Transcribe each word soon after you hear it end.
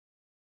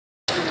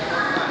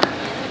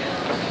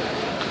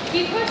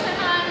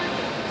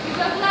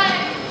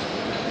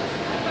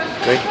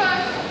Good.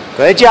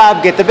 Good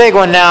job. Get the big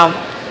one now.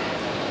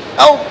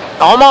 Oh,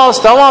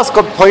 almost.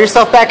 Go pull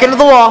yourself back into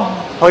the wall.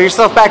 Pull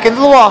yourself back into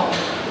the wall.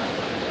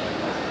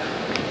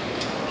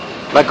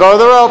 Let go of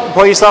the rope and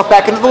pull yourself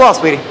back into the wall,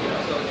 sweetie.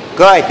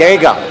 Good. There you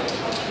go.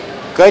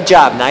 Good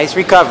job. Nice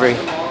recovery.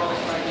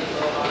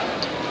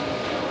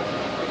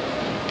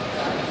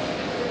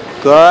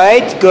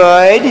 Good.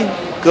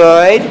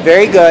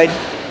 Very good.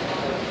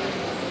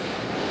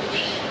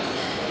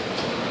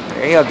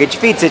 There you go. Get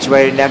your feet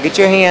situated. Now get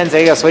your hands. There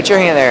you go. Switch your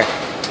hand there.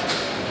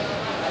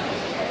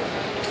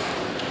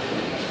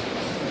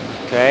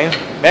 Okay.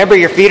 Remember,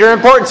 your feet are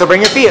important, so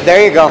bring your feet up.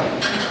 There you go.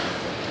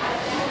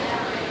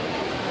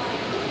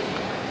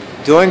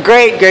 Doing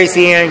great,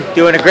 Gracie Ann.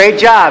 Doing a great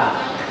job.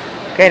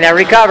 Okay, now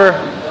recover.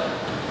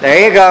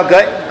 There you go.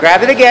 Good.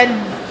 Grab it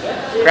again.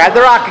 Grab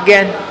the rock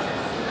again.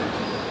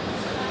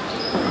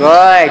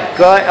 Good.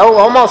 Oh,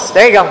 almost.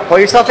 There you go. Pull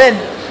yourself in.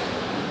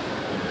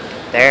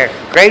 There.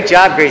 Great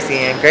job, Gracie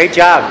Ann. Great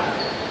job.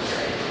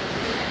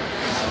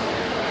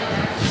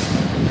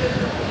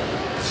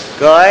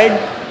 Good.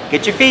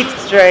 Get your feet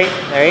straight.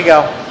 There you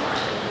go.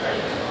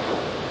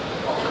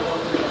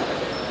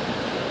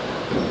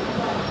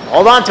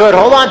 Hold on to it.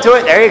 Hold on to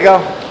it. There you go.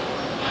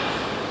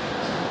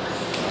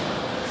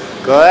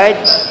 Good.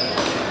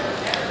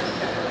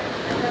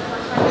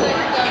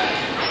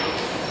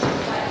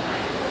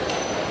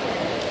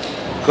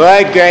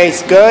 Good,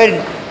 Grace.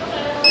 Good.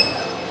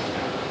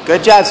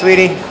 Good job,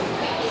 sweetie.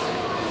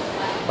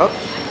 Oh.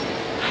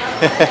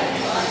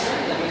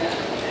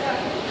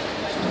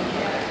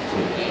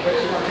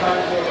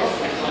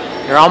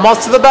 You're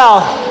almost to the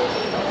bell.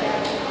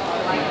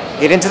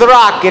 Get into the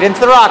rock. Get into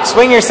the rock.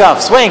 Swing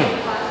yourself. Swing.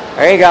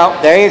 There you go.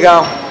 There you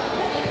go.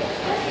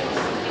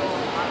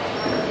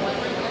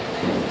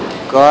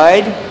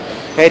 Good.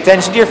 Pay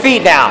attention to your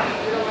feet now.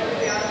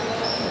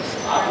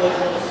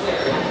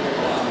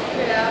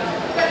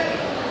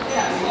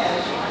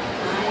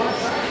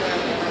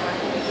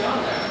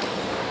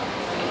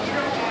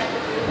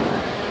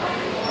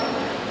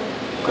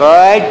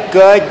 Good.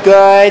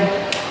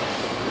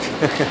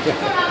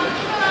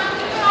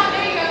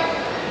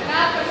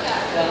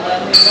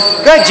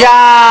 Good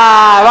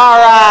job. All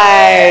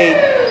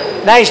right.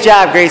 Nice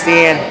job, Gracie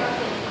Ann.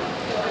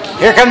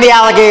 Here come the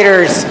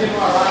alligators.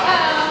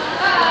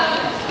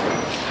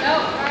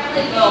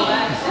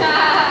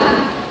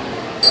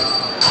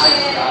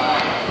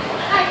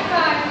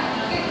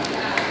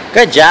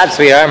 Good job,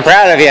 sweetheart. I'm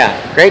proud of you.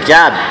 Great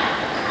job.